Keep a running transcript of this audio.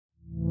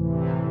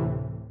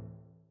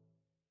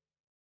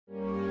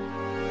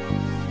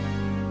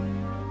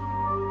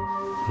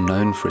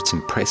known for its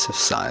impressive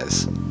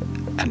size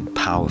and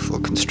powerful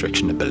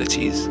constriction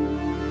abilities.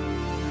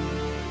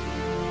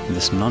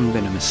 This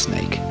non-venomous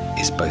snake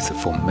is both a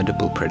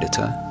formidable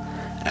predator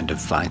and a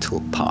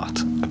vital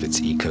part of its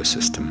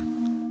ecosystem.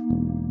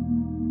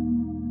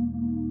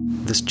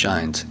 This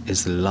giant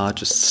is the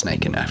largest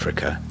snake in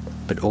Africa,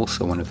 but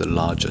also one of the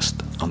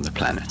largest on the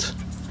planet.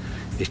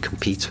 It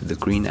competes with the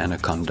green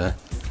anaconda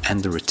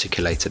and the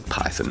reticulated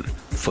python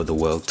for the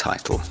world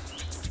title.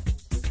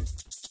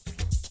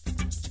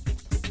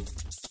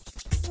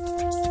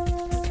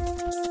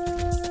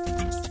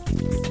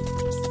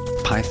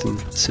 Python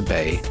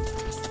sebae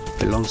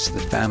belongs to the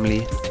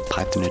family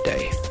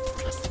Pythonidae.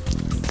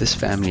 This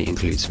family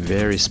includes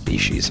various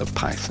species of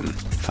python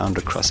found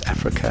across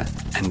Africa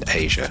and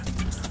Asia.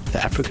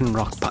 The African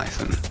rock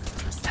python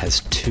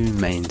has two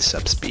main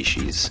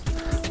subspecies,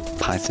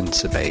 Python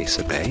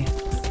sebae,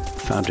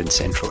 found in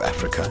Central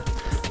Africa,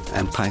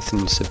 and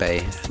Python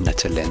sebae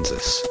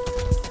natalensis,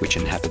 which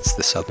inhabits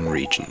the southern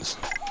regions.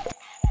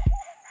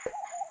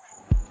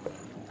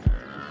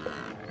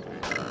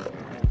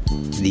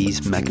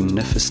 These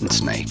magnificent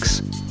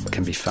snakes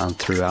can be found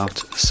throughout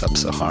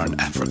sub-Saharan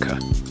Africa,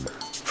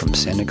 from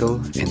Senegal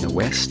in the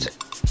west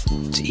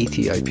to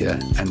Ethiopia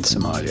and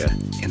Somalia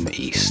in the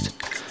east,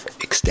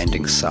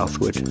 extending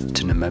southward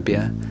to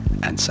Namibia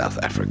and South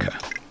Africa.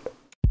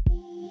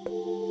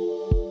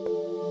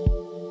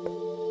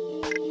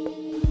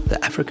 The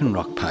African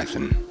rock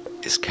python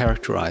is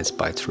characterized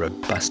by its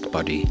robust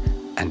body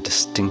and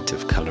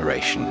distinctive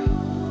coloration.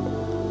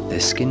 Their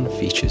skin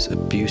features a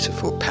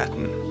beautiful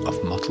pattern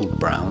of mottled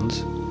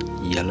browns,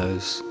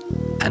 yellows,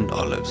 and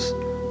olives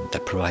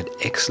that provide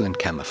excellent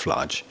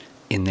camouflage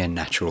in their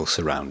natural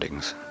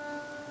surroundings.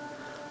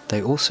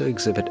 They also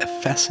exhibit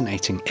a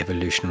fascinating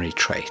evolutionary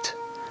trait.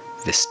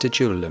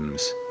 Vestigial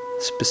limbs,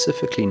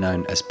 specifically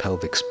known as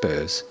pelvic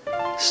spurs,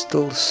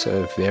 still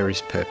serve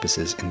various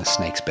purposes in the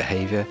snake's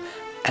behavior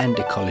and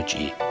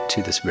ecology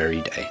to this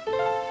very day.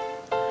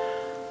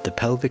 The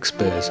pelvic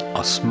spurs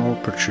are small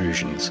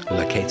protrusions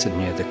located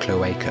near the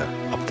cloaca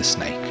of the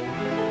snake.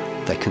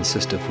 They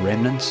consist of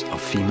remnants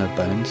of femur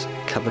bones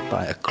covered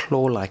by a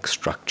claw-like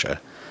structure,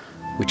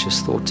 which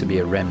is thought to be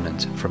a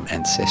remnant from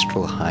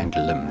ancestral hind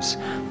limbs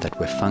that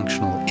were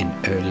functional in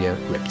earlier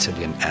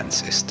reptilian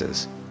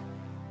ancestors.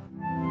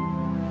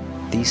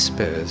 These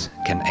spurs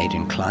can aid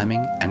in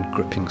climbing and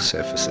gripping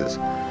surfaces,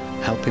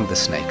 helping the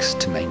snakes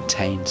to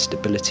maintain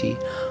stability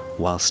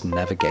whilst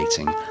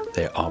navigating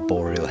their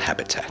arboreal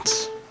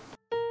habitats.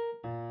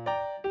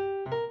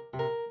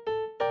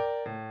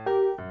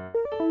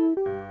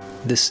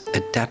 This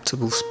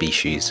adaptable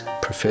species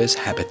prefers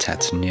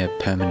habitats near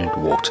permanent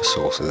water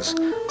sources,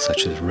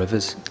 such as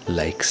rivers,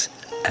 lakes,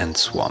 and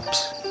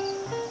swamps.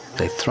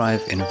 They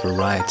thrive in a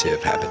variety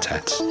of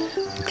habitats,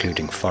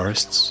 including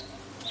forests,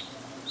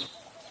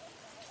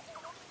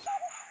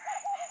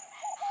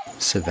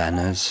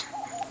 savannas,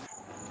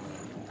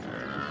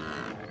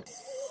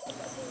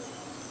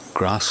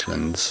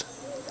 grasslands,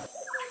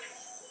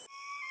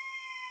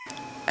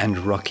 and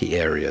rocky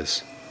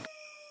areas.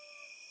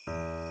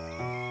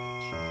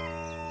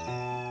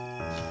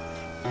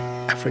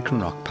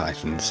 African rock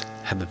pythons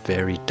have a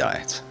varied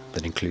diet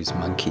that includes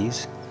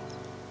monkeys,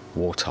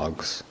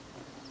 warthogs,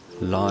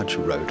 large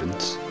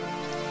rodents,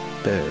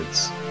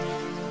 birds,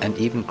 and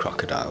even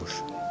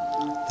crocodiles.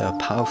 They are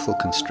powerful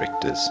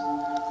constrictors.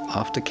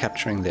 After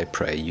capturing their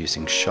prey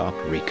using sharp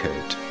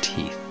recurved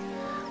teeth,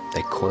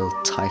 they coil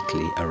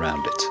tightly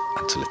around it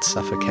until it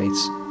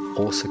suffocates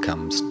or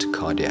succumbs to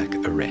cardiac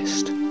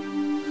arrest.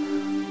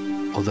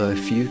 Although a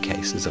few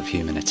cases of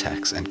human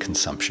attacks and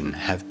consumption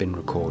have been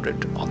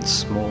recorded on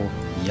small,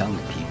 young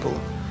people,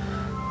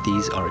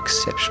 these are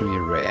exceptionally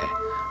rare,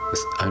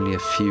 with only a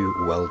few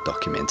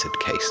well-documented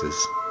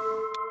cases.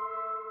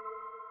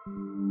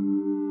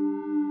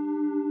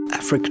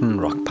 African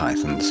rock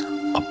pythons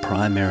are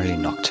primarily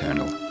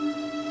nocturnal,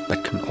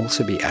 but can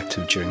also be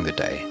active during the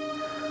day.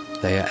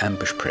 They are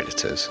ambush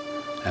predators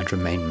and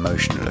remain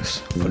motionless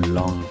for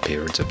long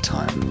periods of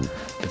time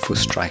before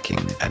striking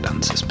at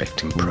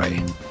unsuspecting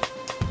prey.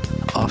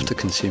 After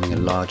consuming a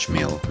large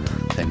meal,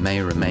 they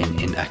may remain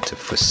inactive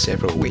for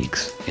several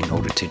weeks in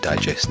order to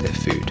digest their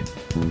food.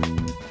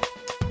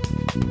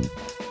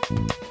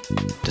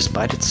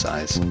 Despite its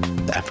size,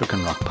 the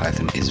African rock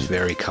python is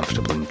very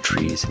comfortable in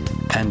trees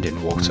and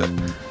in water,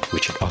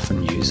 which it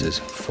often uses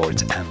for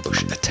its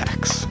ambush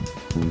attacks.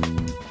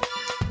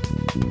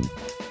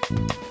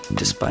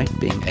 Despite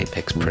being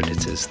apex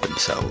predators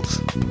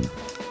themselves,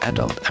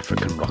 adult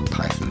African rock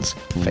pythons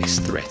face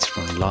threats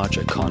from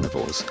larger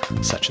carnivores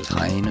such as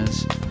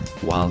hyenas,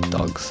 wild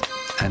dogs,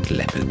 and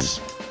leopards.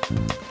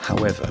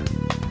 However,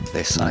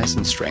 their size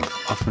and strength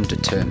often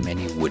deter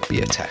many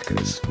would-be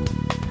attackers.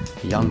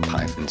 Young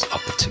pythons are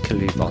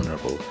particularly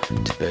vulnerable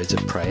to birds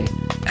of prey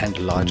and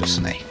larger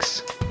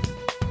snakes.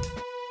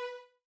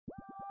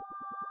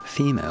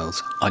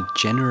 Females are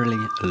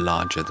generally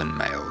larger than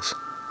males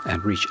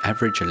and reach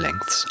average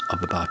lengths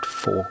of about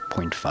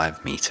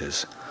 4.5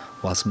 meters,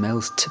 whilst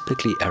males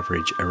typically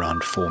average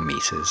around 4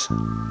 meters.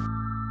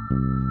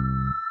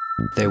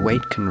 Their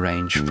weight can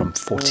range from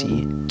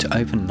 40 to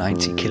over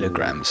 90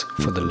 kilograms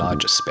for the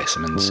larger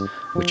specimens,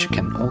 which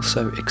can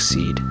also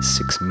exceed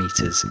 6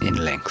 meters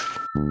in length.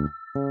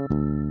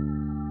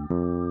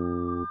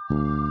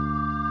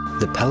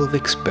 The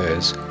pelvic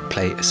spurs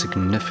play a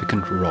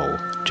significant role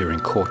during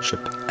courtship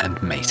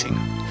and mating.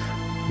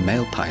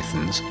 Male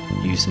pythons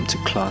use them to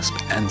clasp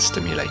and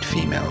stimulate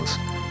females,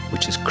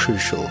 which is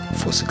crucial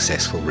for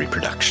successful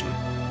reproduction.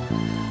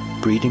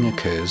 Breeding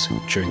occurs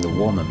during the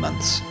warmer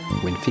months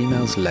when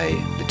females lay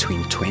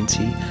between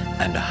 20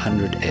 and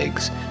 100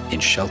 eggs in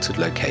sheltered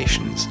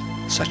locations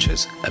such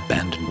as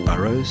abandoned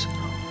burrows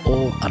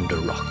or under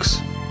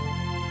rocks.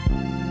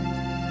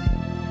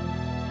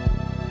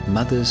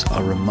 Mothers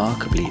are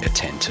remarkably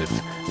attentive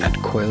and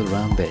coil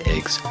around their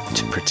eggs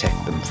to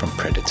protect them from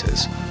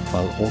predators,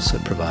 while also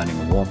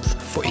providing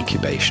warmth for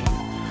incubation,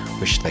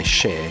 which they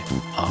share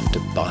after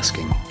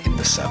basking in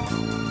the sun.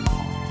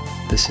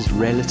 This is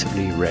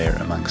relatively rare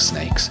among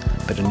snakes,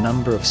 but a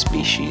number of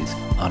species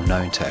are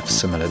known to have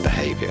similar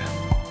behavior.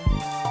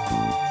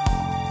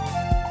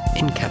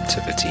 In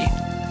captivity,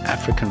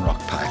 African rock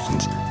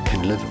pythons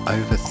can live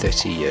over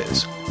 30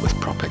 years with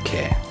proper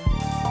care.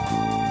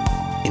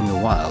 In the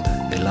wild,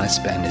 their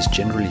lifespan is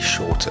generally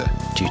shorter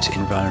due to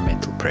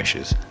environmental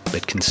pressures,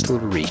 but can still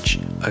reach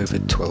over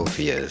 12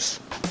 years.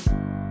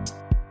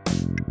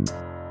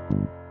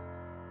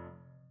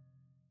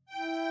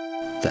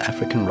 The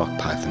African rock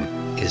python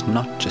is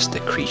not just a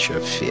creature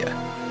of fear.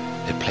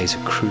 It plays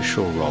a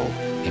crucial role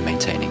in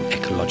maintaining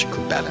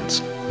ecological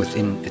balance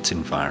within its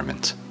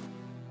environment.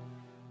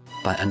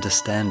 By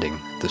understanding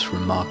this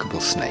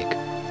remarkable snake,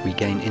 we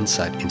gain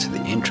insight into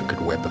the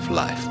intricate web of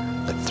life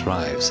that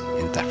thrives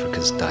in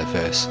Africa's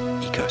diverse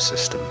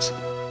ecosystems.